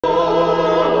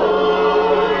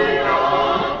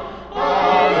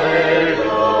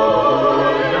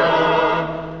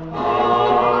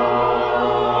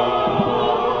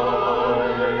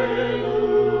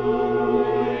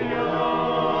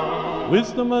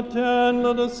wisdom attend,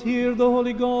 let us hear the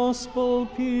Holy Gospel.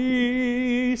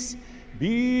 Peace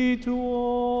be to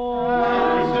all.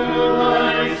 And to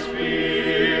thy spirit.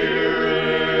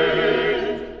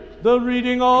 The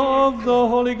reading of the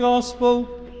Holy Gospel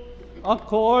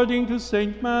according to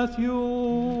St. Matthew.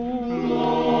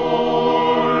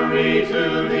 Glory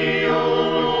to thee,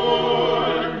 O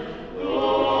Lord.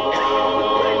 Glory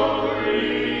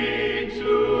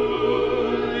to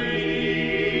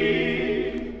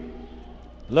thee.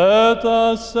 Let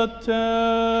us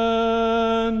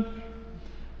attend.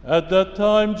 At that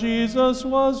time Jesus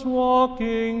was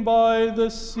walking by the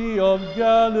Sea of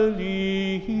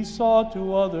Galilee. He saw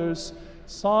two others,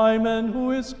 Simon,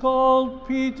 who is called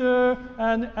Peter,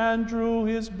 and Andrew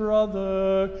his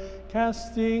brother,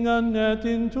 casting a net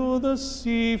into the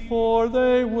sea, for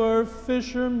they were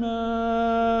fishermen.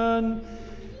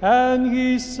 And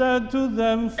he said to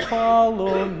them,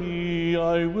 "Follow me,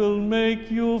 I will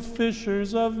make you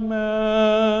fishers of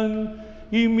men."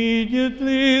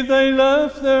 Immediately they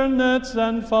left their nets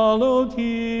and followed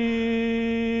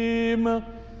him.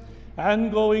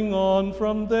 And going on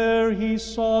from there, he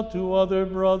saw two other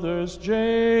brothers,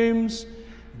 James,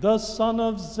 the son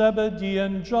of Zebedee,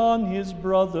 and John his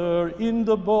brother, in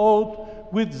the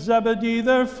boat with Zebedee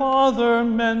their father,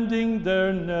 mending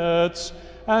their nets.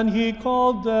 And he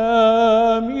called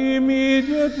them.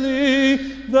 Immediately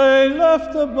they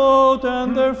left the boat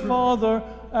and their father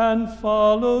and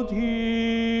followed him.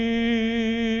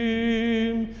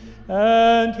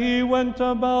 And he went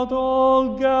about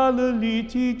all Galilee,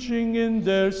 teaching in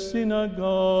their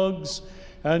synagogues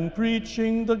and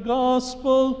preaching the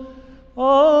gospel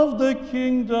of the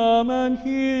kingdom and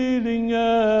healing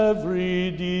every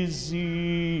disease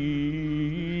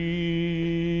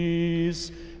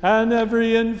and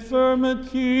every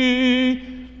infirmity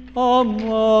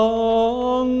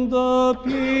among the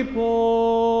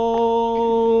people.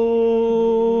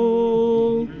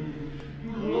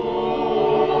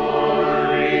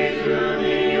 Glory to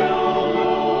thee, O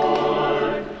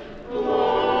Lord.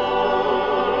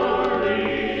 Glory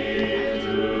to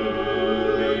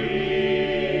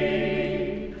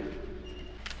thee.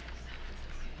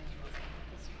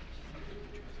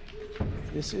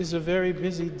 This is a very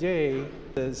busy day,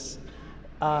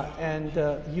 and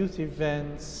youth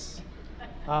events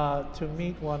to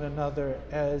meet one another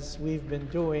as we've been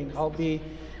doing. I'll be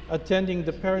attending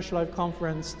the Parish Life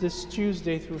Conference this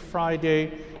Tuesday through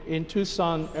Friday in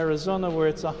Tucson, Arizona, where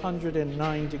it's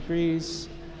 109 degrees.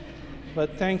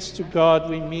 But thanks to God,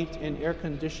 we meet in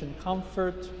air-conditioned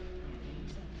comfort.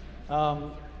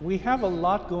 We have a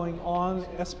lot going on,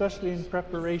 especially in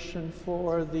preparation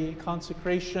for the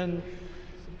consecration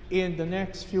in the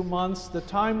next few months. The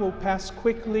time will pass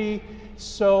quickly,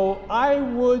 so I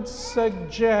would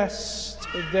suggest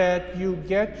that you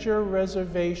get your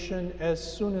reservation as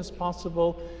soon as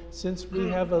possible, since we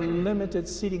have a limited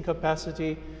seating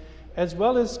capacity, as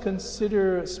well as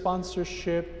consider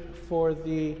sponsorship for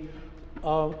the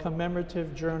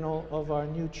commemorative journal of our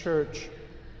new church.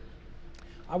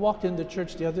 I walked in the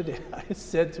church the other day. I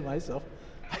said to myself,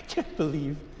 I can't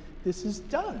believe this is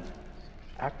done.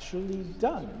 Actually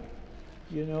done.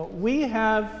 You know, we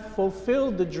have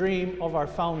fulfilled the dream of our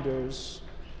founders,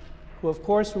 who of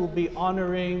course will be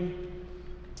honoring,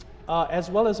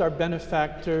 as well as our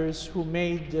benefactors who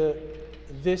made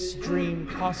this dream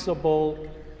possible.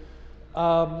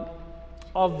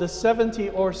 Of the 70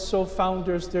 or so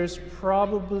founders, there's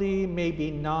probably maybe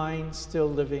 9 still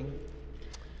living.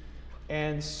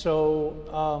 And so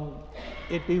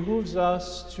it behooves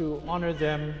us to honor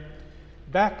them.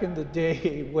 Back in the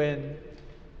day when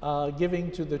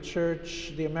giving to the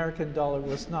church, the American dollar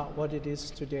was not what it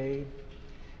is today.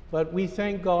 But we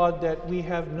thank God that we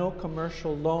have no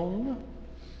commercial loan,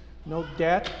 no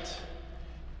debt,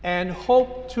 and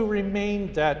hope to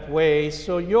remain that way.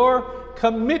 So your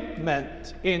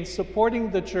commitment in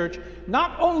supporting the church,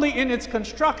 not only in its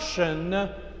construction,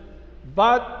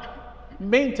 but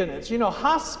maintenance. You know,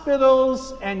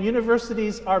 hospitals and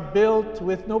universities are built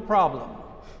with no problem,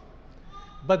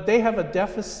 but they have a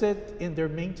deficit in their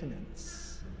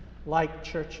maintenance, like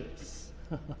churches.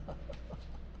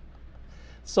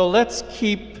 So let's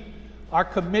keep our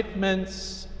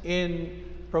commitments in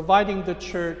providing the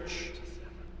church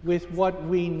with what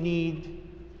we need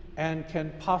and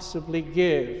can possibly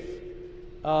give.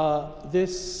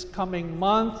 This coming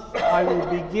month, I will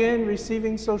begin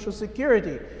receiving Social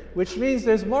Security, which means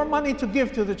there's more money to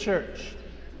give to the church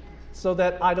so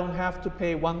that I don't have to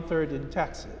pay 1/3 in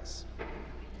taxes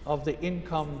of the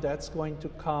income that's going to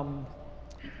come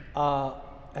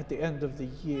at the end of the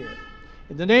year.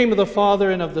 In the name of the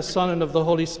Father, and of the Son, and of the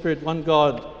Holy Spirit, one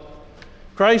God.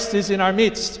 Christ is in our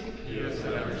midst. Yes.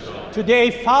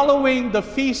 Today, following the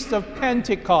Feast of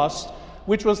Pentecost,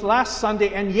 which was last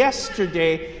Sunday, and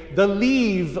yesterday, the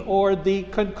leave or the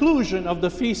conclusion of the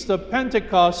Feast of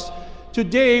Pentecost,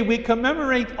 today we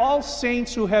commemorate all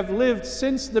saints who have lived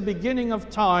since the beginning of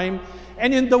time.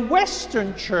 And in the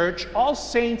Western Church, All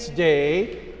Saints'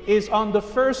 Day is on the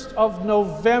 1st of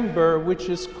November, which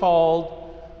is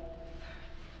called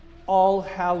All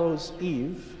Hallows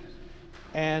Eve.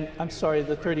 And the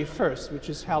 31st, which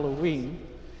is Halloween.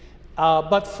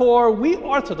 But for we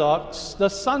Orthodox, the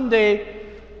Sunday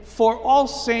for All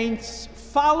Saints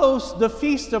follows the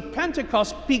Feast of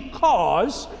Pentecost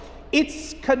because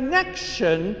its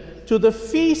connection to the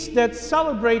feast that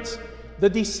celebrates the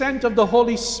descent of the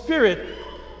Holy Spirit.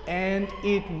 And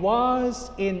it was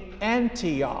in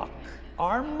Antioch,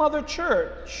 our mother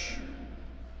church,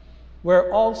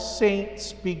 where All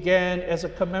Saints began as a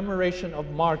commemoration of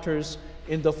martyrs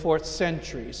in the 4th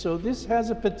century. So this has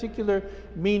a particular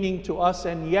meaning to us.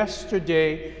 And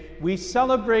yesterday we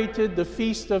celebrated the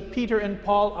feast of Peter and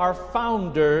Paul, our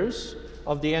founders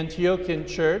of the Antiochian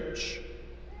church.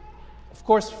 Of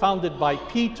course, founded by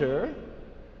Peter,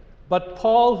 but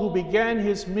Paul, who began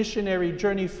his missionary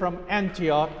journey from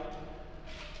Antioch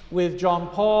with John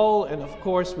Paul and of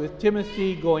course with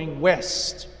Timothy going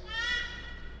west.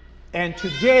 And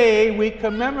today we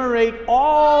commemorate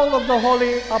all of the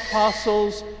holy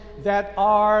apostles that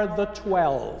are the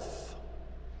 12.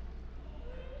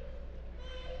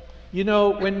 You know,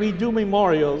 when we do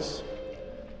memorials,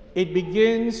 it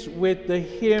begins with the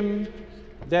hymn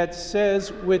that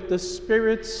says, "With the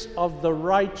spirits of the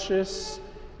righteous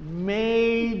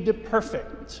made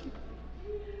perfect."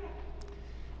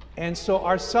 And so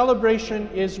our celebration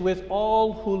is with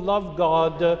all who love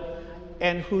God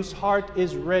and whose heart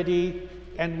is ready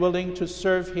and willing to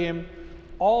serve Him,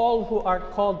 all who are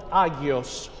called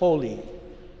agios,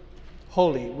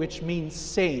 holy, which means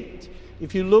saint.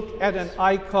 If you look at an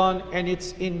icon and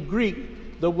it's in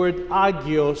Greek, the word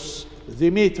agios,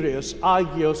 Demetrius,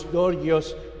 agios,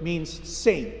 Gorgios means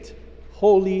saint,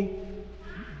 holy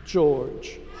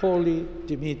George, holy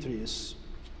Demetrius.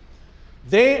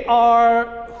 They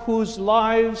are whose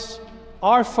lives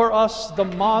are for us the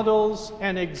models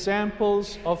and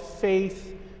examples of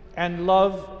faith and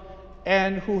love,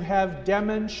 and who have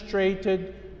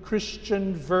demonstrated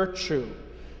Christian virtue.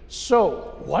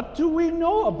 So, what do we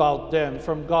know about them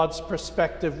from God's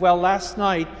perspective? Well, last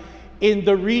night in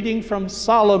the reading from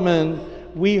Solomon,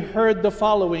 we heard the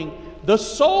following: "The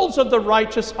souls of the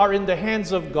righteous are in the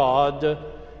hands of God,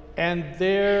 and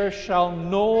there shall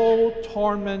no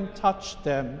torment touch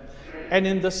them. And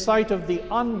in the sight of the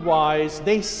unwise,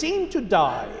 they seem to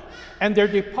die, and their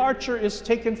departure is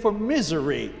taken for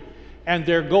misery, and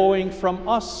their going from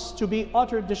us to be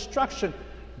utter destruction.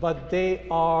 But they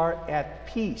are at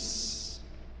peace."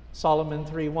 Solomon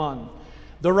 3:1.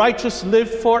 "The righteous live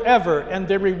forever, and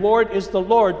their reward is the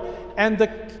Lord, and the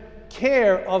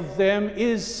care of them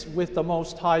is with the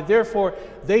Most High. Therefore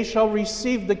they shall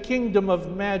receive the kingdom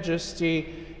of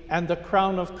majesty and the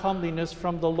crown of comeliness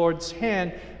from the Lord's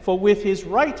hand. For with his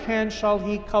right hand shall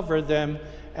he cover them,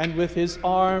 and with his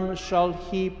arm shall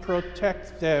he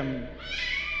protect them."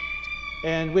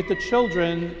 And with the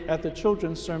children, at the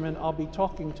children's sermon, I'll be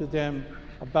talking to them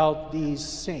about these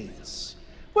saints.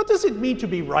 What does it mean to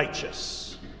be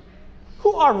righteous?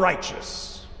 Who are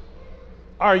righteous?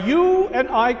 Are you and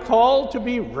I called to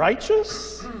be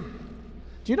righteous?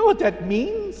 Do you know what that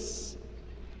means?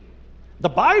 The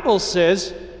Bible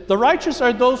says the righteous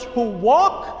are those who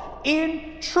walk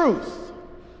in truth.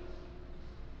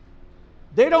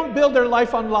 They don't build their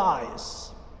life on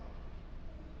lies.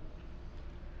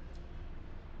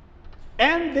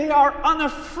 And they are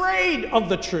unafraid of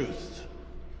the truth.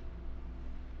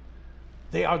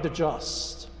 They are the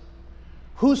just,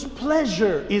 whose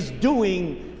pleasure is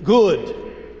doing good,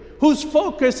 whose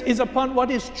focus is upon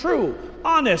what is true,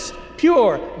 honest,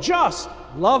 pure, just,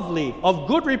 lovely, of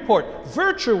good report,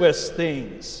 virtuous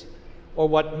things, or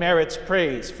what merits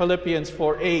praise, Philippians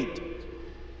 4:8.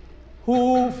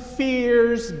 Who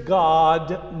fears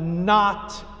God,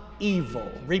 not evil.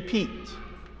 Repeat.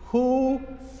 Who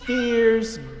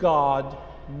fears God,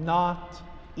 not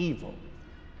evil.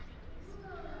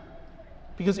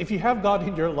 Because if you have God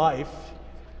in your life,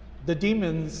 the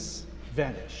demons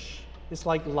vanish. It's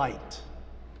like light.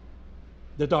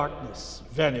 The darkness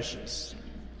vanishes.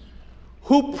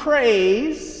 Who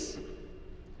prays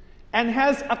and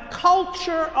has a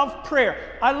culture of prayer.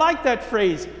 I like that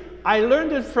phrase. I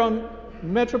learned it from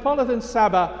Metropolitan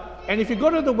Saba. And if you go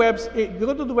to the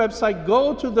website,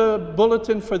 go to the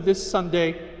bulletin for this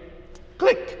Sunday,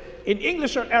 click in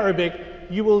English or Arabic,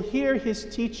 you will hear his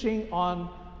teaching on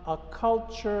a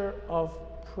culture of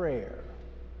prayer.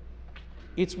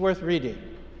 It's worth reading.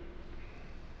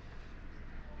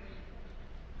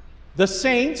 The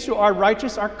saints who are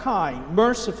righteous are kind,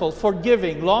 merciful,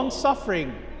 forgiving,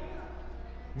 long-suffering.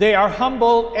 They are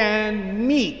humble and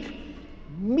meek.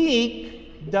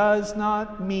 Meek does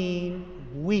not mean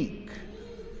weak.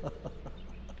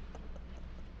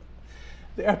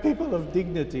 They are people of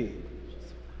dignity.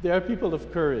 They are people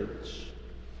of courage.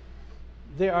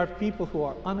 They are people who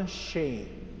are unashamed.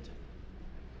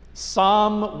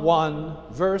 Psalm 1,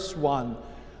 verse 1.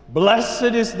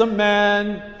 Blessed is the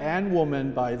man and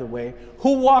woman, by the way,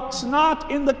 who walks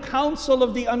not in the counsel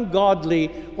of the ungodly,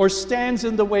 or stands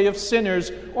in the way of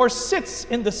sinners, or sits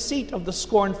in the seat of the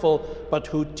scornful, but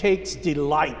who takes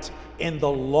delight in the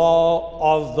law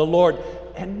of the Lord,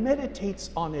 and meditates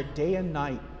on it day and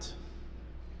night.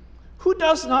 Who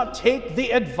does not take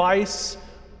the advice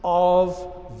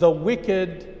of the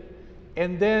wicked,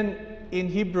 and then in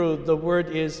Hebrew the word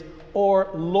is, or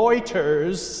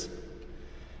loiters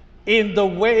in the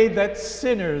way that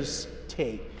sinners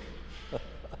take.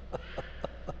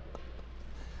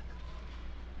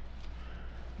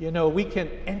 You know, we can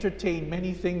entertain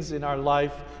many things in our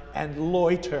life and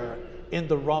loiter in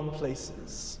the wrong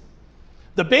places.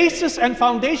 The basis and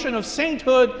foundation of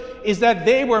sainthood is that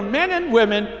they were men and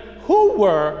women who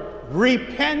were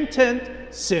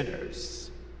repentant sinners.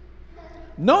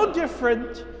 No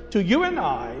different to you and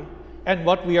I and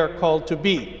what we are called to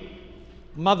be.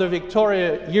 Mother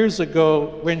Victoria, years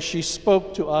ago, when she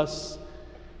spoke to us,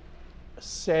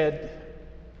 said,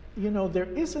 you know, there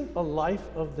isn't a life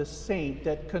of the saint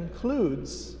that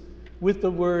concludes with the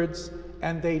words,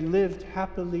 and they lived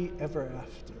happily ever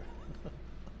after.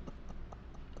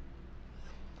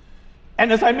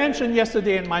 And as I mentioned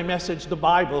yesterday in my message, the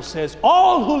Bible says,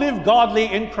 all who live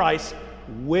godly in Christ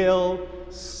will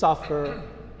suffer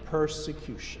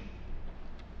persecution.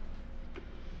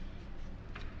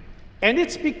 And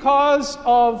it's because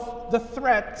of the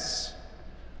threats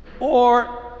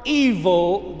or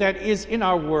evil that is in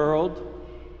our world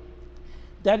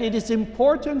that it is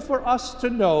important for us to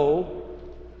know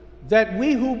that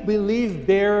we who believe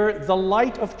bear the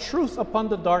light of truth upon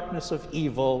the darkness of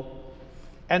evil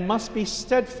and must be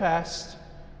steadfast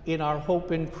in our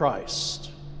hope in Christ.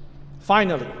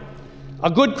 Finally, a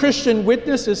good Christian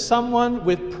witness is someone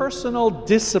with personal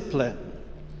discipline,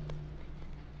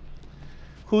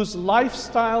 whose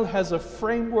lifestyle has a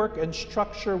framework and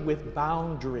structure with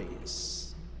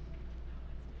boundaries.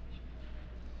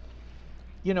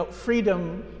 You know,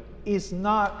 freedom is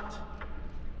not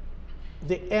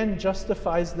the end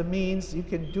justifies the means. You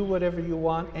can do whatever you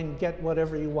want and get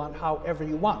whatever you want, however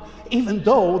you want, even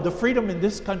though the freedom in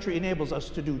this country enables us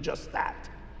to do just that.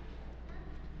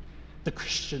 The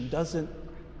Christian doesn't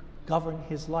govern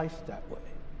his life that way.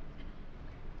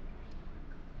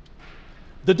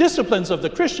 The disciplines of the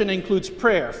Christian includes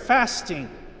prayer, fasting,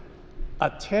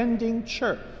 attending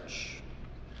church,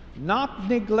 not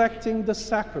neglecting the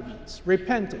sacraments,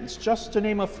 repentance, just to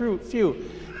name a few.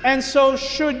 And so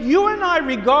should you and I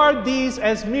regard these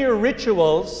as mere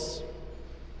rituals,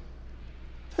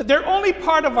 they're only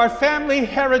part of our family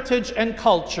heritage and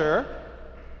culture,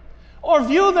 or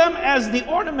view them as the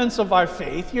ornaments of our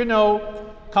faith. You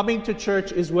know, coming to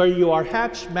church is where you are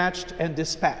hatched, matched, and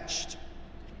dispatched.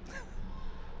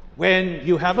 When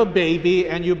you have a baby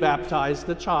and you baptize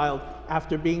the child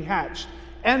after being hatched.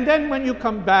 And then when you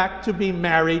come back to be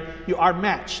married, you are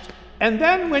matched. And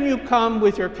then when you come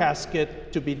with your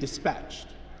casket to be dispatched.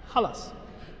 Halas.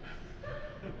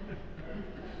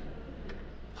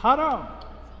 Haram.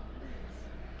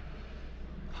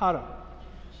 Haram.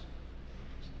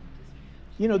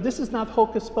 You know, this is not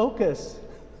hocus pocus.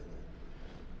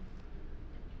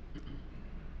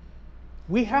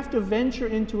 We have to venture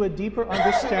into a deeper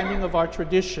understanding of our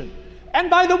tradition. And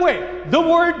by the way, the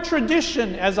word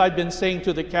tradition, as I've been saying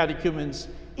to the catechumens,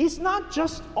 is not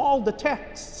just all the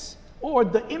texts or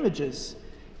the images.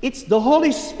 It's the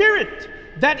Holy Spirit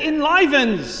that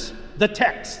enlivens the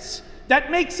texts, that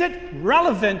makes it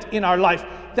relevant in our life,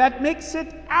 that makes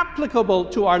it applicable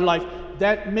to our life,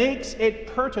 that makes it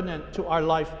pertinent to our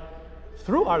life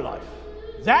through our life.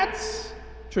 That's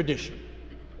tradition.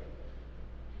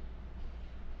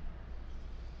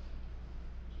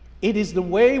 It is the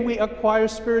way we acquire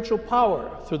spiritual power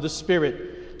through the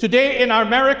Spirit. Today, in our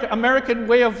American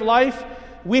way of life,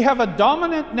 we have a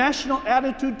dominant national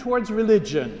attitude towards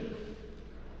religion.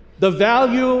 The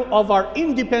value of our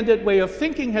independent way of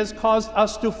thinking has caused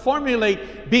us to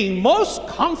formulate being most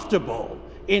comfortable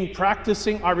in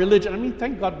practicing our religion. I mean,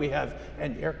 thank God we have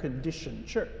an air-conditioned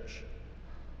church.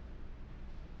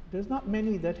 There's not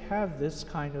many that have this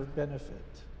kind of benefit.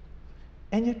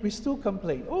 And yet we still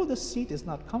complain, oh, the seat is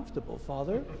not comfortable,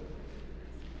 Father.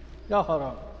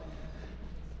 Yahara.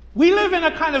 We live in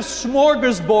a kind of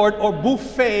smorgasbord or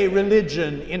buffet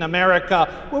religion in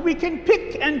America where we can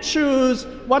pick and choose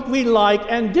what we like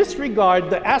and disregard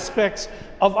the aspects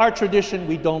of our tradition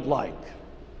we don't like.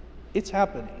 It's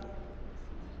happening.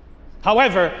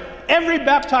 However, every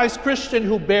baptized Christian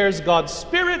who bears God's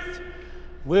Spirit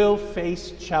will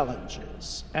face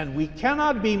challenges. And we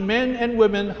cannot be men and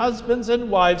women, husbands and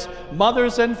wives,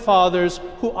 mothers and fathers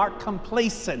who are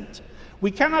complacent. We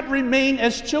cannot remain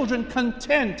as children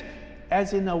content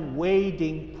as in a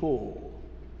wading pool.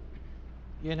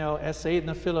 You know, as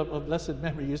Sayyidina Philip of blessed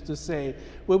memory used to say,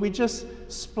 where we just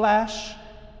splash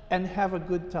and have a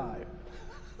good time.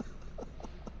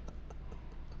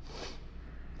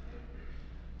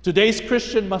 Today's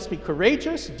Christian must be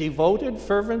courageous, devoted,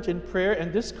 fervent in prayer,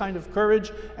 and this kind of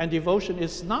courage and devotion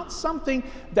is not something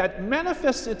that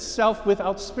manifests itself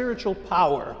without spiritual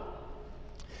power.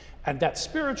 And that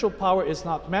spiritual power is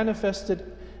not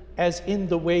manifested as in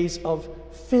the ways of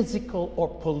physical or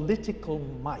political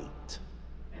might.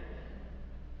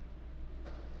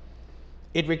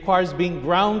 It requires being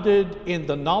grounded in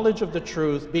the knowledge of the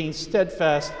truth, being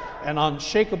steadfast and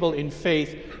unshakable in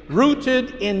faith,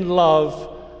 rooted in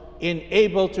love,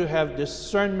 able to have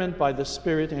discernment by the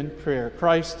Spirit in prayer.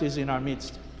 Christ is in our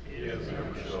midst. Yes,